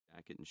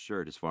jacket and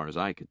shirt as far as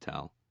I could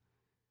tell.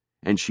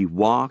 And she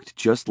walked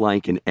just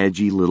like an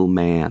edgy little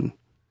man.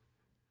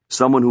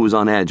 Someone who was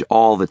on edge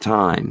all the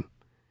time.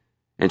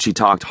 And she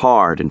talked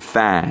hard and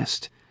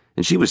fast,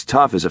 and she was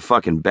tough as a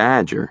fucking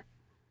badger,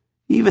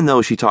 even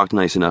though she talked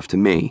nice enough to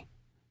me.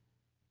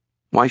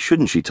 Why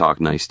shouldn't she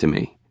talk nice to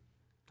me?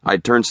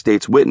 I'd turned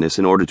state's witness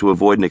in order to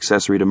avoid an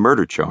accessory to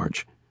murder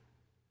charge.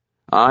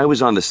 I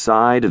was on the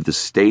side of the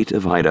state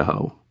of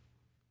Idaho.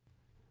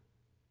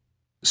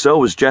 So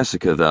was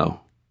Jessica,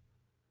 though,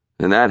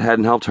 and that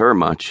hadn't helped her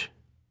much.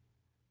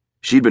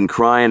 She'd been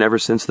crying ever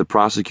since the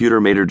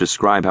prosecutor made her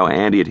describe how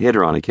Andy had hit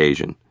her on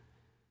occasion,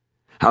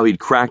 how he'd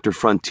cracked her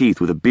front teeth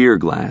with a beer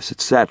glass,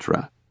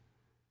 etc.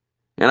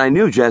 And I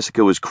knew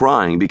Jessica was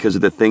crying because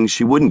of the things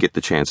she wouldn't get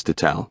the chance to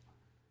tell.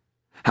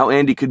 How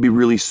Andy could be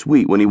really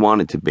sweet when he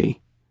wanted to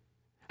be.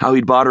 How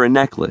he'd bought her a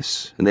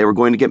necklace, and they were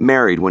going to get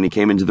married when he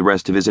came into the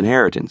rest of his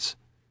inheritance.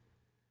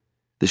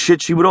 The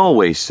shit she would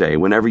always say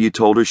whenever you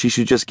told her she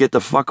should just get the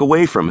fuck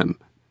away from him.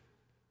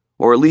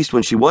 Or at least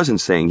when she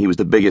wasn't saying he was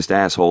the biggest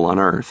asshole on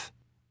earth.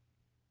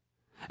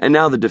 And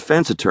now the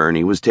defense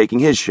attorney was taking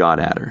his shot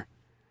at her,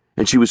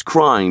 and she was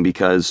crying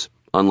because,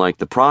 unlike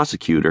the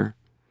prosecutor,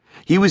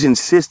 he was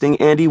insisting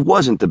Andy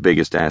wasn't the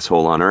biggest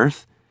asshole on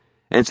earth,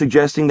 and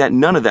suggesting that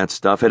none of that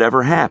stuff had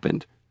ever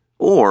happened,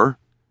 or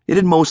it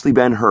had mostly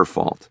been her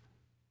fault.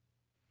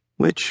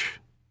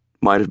 Which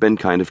might have been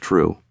kind of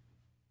true,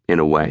 in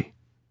a way.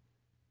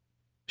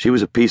 She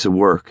was a piece of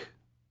work,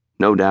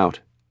 no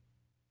doubt.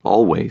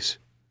 Always.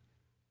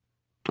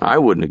 I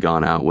wouldn't have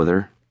gone out with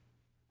her,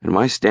 and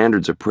my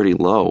standards are pretty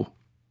low.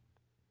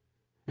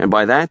 And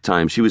by that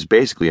time, she was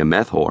basically a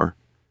meth whore,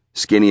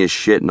 skinny as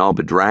shit and all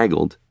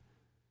bedraggled.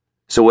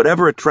 So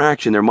whatever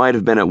attraction there might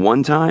have been at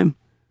one time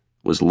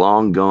was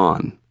long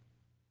gone.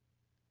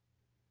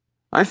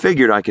 I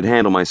figured I could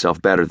handle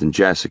myself better than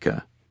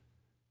Jessica,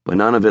 but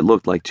none of it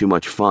looked like too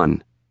much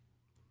fun.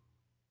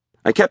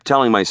 I kept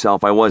telling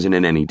myself I wasn't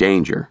in any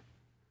danger.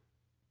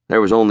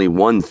 There was only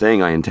one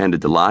thing I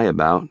intended to lie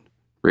about,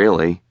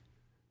 really,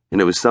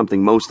 and it was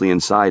something mostly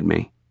inside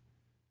me.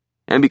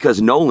 And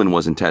because Nolan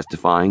wasn't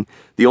testifying,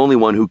 the only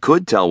one who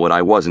could tell what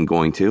I wasn't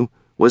going to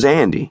was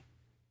Andy,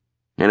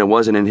 and it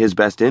wasn't in his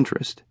best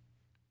interest.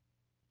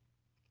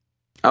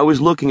 I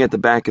was looking at the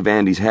back of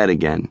Andy's head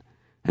again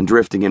and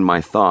drifting in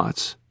my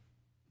thoughts,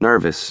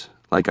 nervous,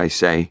 like I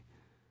say,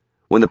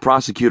 when the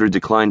prosecutor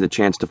declined the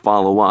chance to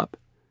follow up,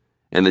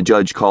 and the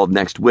judge called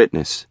next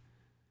witness,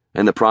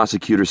 and the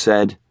prosecutor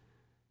said,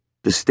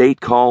 "The state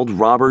called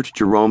Robert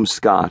Jerome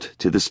Scott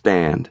to the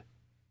stand."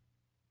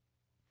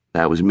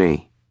 That was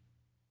me.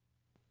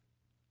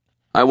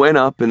 I went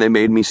up and they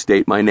made me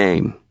state my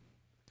name,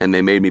 and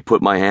they made me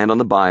put my hand on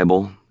the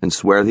Bible and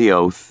swear the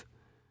oath,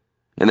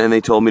 and then they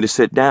told me to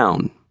sit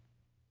down,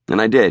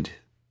 and I did.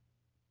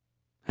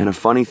 And a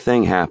funny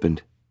thing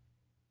happened.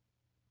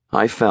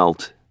 I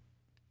felt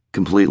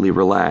completely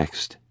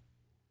relaxed.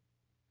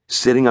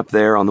 Sitting up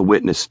there on the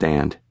witness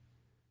stand,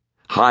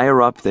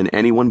 higher up than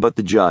anyone but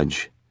the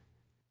judge,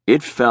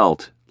 it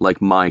felt like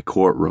my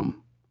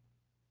courtroom.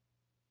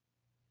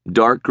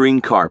 Dark green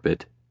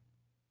carpet,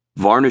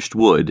 varnished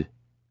wood,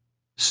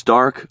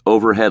 stark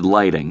overhead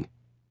lighting.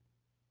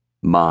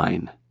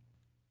 Mine.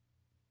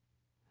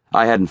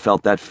 I hadn't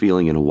felt that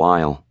feeling in a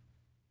while.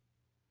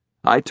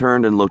 I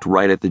turned and looked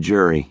right at the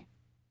jury.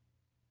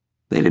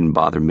 They didn't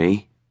bother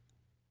me.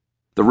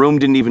 The room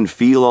didn't even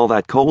feel all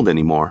that cold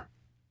anymore.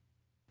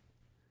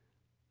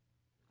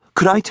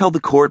 Could I tell the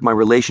court my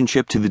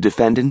relationship to the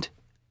defendant?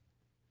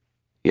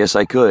 Yes,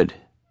 I could.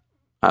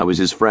 I was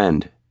his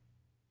friend.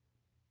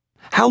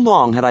 How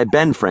long had I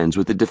been friends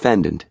with the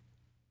defendant?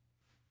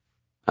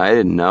 I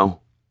didn't know.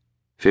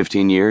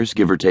 15 years,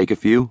 give or take a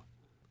few.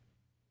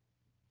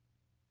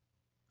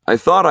 I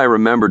thought I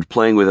remembered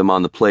playing with him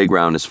on the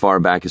playground as far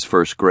back as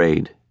first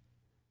grade.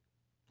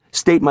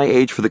 State my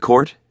age for the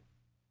court?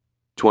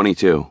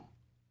 22.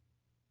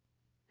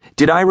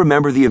 Did I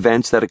remember the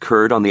events that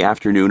occurred on the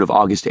afternoon of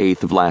August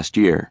 8th of last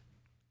year?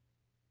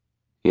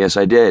 Yes,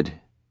 I did,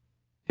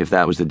 if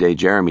that was the day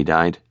Jeremy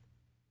died.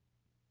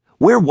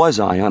 Where was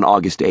I on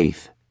August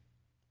 8th?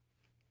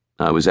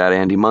 I was at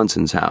Andy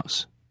Munson's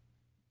house.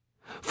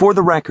 For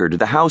the record,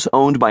 the house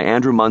owned by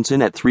Andrew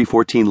Munson at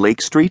 314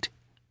 Lake Street?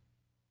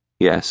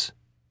 Yes.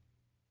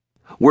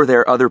 Were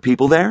there other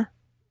people there?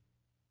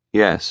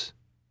 Yes.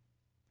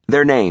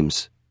 Their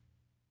names?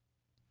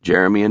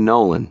 Jeremy and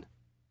Nolan.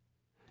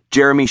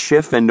 Jeremy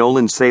Schiff and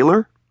Nolan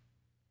Saylor?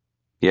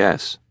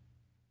 Yes.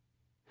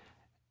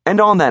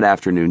 And on that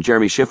afternoon,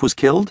 Jeremy Schiff was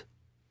killed?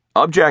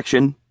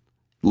 Objection.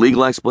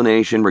 Legal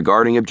explanation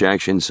regarding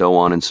objection, so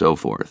on and so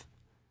forth.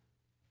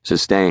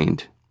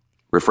 Sustained.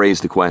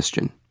 Rephrase the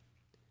question.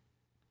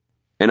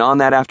 And on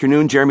that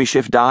afternoon, Jeremy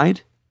Schiff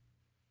died?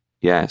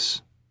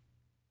 Yes.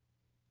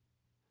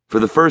 For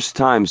the first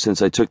time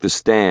since I took the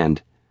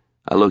stand,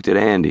 I looked at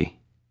Andy.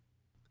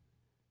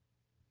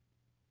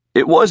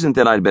 It wasn't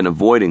that I'd been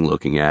avoiding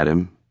looking at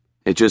him.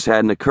 It just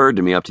hadn't occurred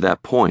to me up to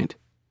that point.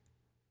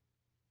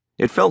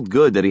 It felt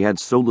good that he had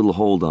so little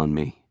hold on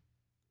me.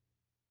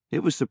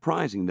 It was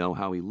surprising, though,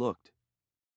 how he looked.